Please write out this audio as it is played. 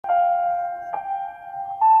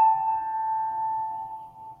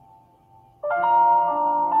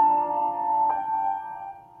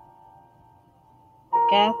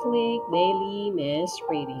Catholic Daily Mass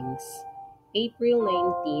Readings, April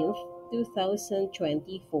 19th,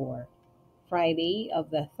 2024, Friday of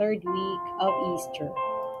the third week of Easter.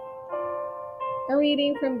 A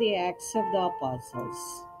reading from the Acts of the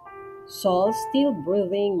Apostles. Saul, still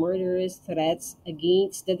breathing murderous threats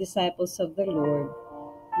against the disciples of the Lord,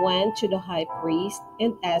 went to the high priest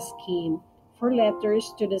and asked him for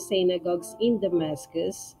letters to the synagogues in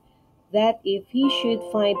Damascus, that if he should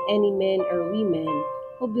find any men or women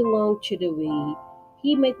who belonged to the way,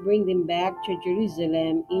 he might bring them back to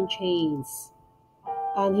Jerusalem in chains.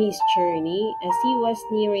 On his journey, as he was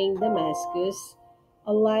nearing Damascus,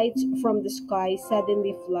 a light from the sky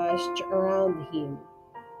suddenly flashed around him.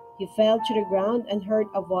 He fell to the ground and heard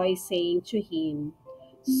a voice saying to him,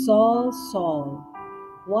 "Saul, Saul,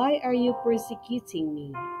 why are you persecuting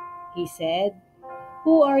me?" He said,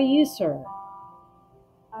 "Who are you, sir?"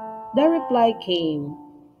 The reply came,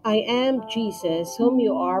 "I am Jesus whom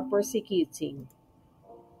you are persecuting.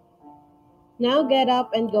 Now get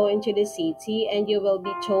up and go into the city, and you will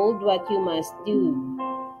be told what you must do."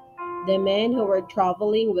 The men who were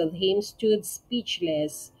traveling with him stood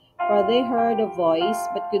speechless, for they heard a voice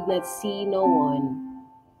but could not see no one.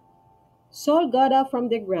 Saul got up from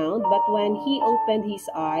the ground, but when he opened his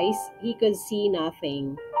eyes, he could see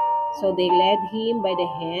nothing. So they led him by the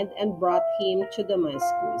hand and brought him to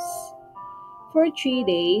Damascus. For 3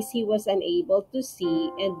 days he was unable to see,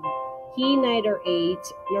 and he neither ate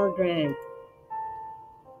nor drank.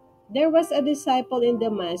 There was a disciple in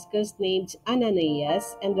Damascus named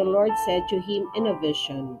Ananias, and the Lord said to him in a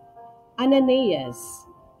vision, "Ananias."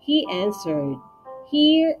 He answered,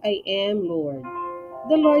 "Here I am, Lord."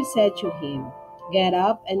 The Lord said to him, "Get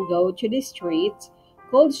up and go to the street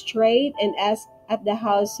called Straight, and ask at the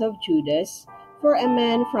house of Judas for a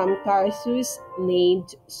man from Tarsus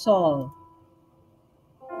named Saul.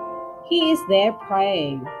 He is there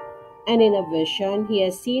praying, and in a vision he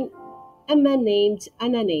has seen a man named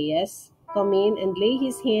Ananias come in and lay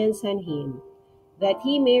his hands on him, that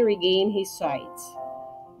he may regain his sight."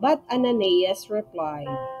 But Ananias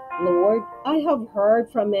replied, "Lord, I have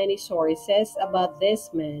heard from many sources about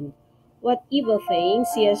this man, what evil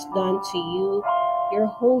things he has done to you, your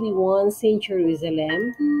holy ones in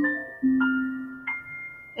Jerusalem.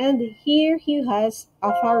 And here he has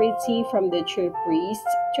authority from the chief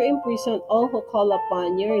priests to imprison all who call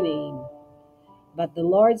upon your name." But the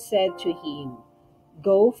Lord said to him,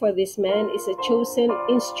 "Go, for this man is a chosen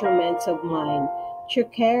instrument of mine to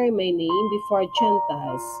carry my name before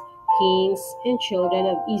Gentiles, kings, and children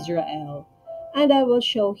of Israel, and I will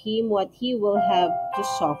show him what he will have to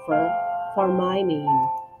suffer for my name."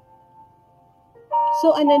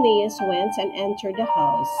 So Ananias went and entered the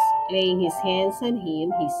house. Laying his hands on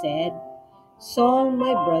him, he said, "Saul,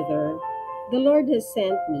 my brother, the Lord has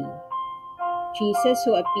sent me, Jesus,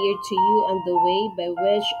 who appeared to you on the way by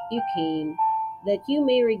which you came, that you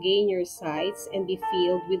may regain your sights and be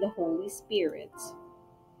filled with the Holy Spirit."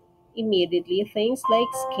 Immediately things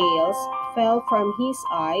like scales fell from his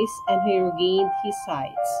eyes, and he regained his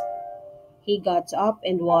sight. He got up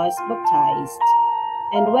and was baptized.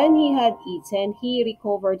 And when he had eaten, he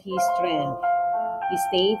recovered his strength. He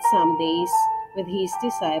stayed some days with his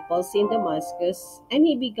disciples in Damascus, and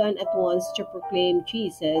he began at once to proclaim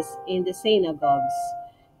Jesus in the synagogues,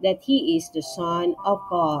 that he is the Son of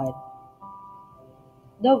God.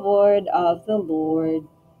 The word of the Lord.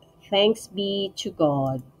 Thanks be to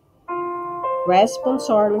God.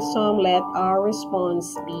 Responsorialism, let our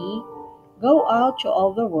response be, go out to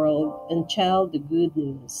all the world and tell the good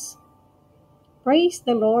news. Praise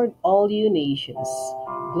the Lord, all you nations.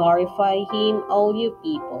 Glorify him, all you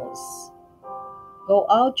peoples. Go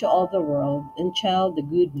out to all the world and tell the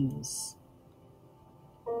good news.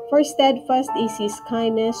 For steadfast is his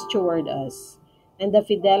kindness toward us, and the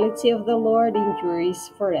fidelity of the Lord endures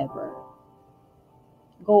forever.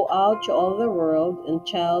 Go out to all the world and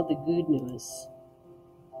tell the good news.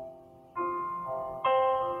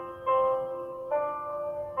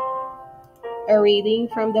 A reading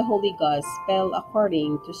from the Holy Gospel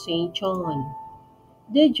according to St. John.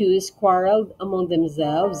 The Jews quarreled among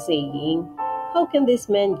themselves, saying, "How can this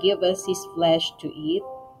man give us his flesh to eat?"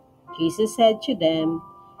 Jesus said to them,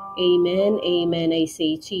 "Amen, amen, I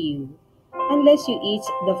say to you, unless you eat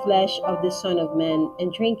the flesh of the Son of Man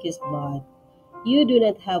and drink his blood, you do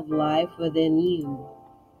not have life within you.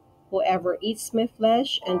 Whoever eats my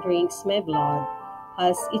flesh and drinks my blood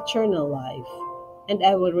has eternal life, and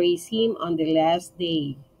I will raise him on the last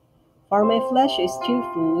day. For my flesh is true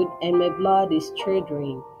food, and my blood is true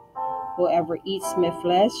drink. Whoever eats my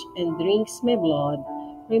flesh and drinks my blood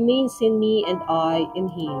remains in me, and I in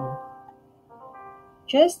him.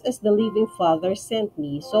 Just as the living Father sent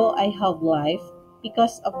me, so I have life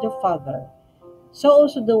because of the Father. So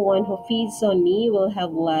also the one who feeds on me will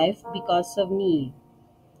have life because of me.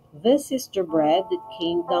 This is the bread that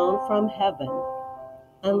came down from heaven.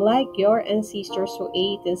 Unlike your ancestors who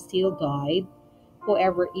ate and still died,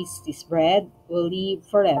 whoever eats this bread will live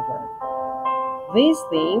forever. These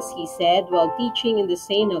things he said while teaching in the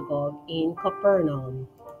synagogue in Capernaum.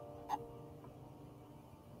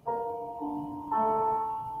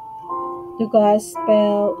 The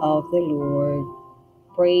Gospel of the Lord.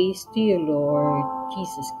 Praise to you, Lord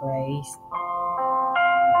Jesus Christ.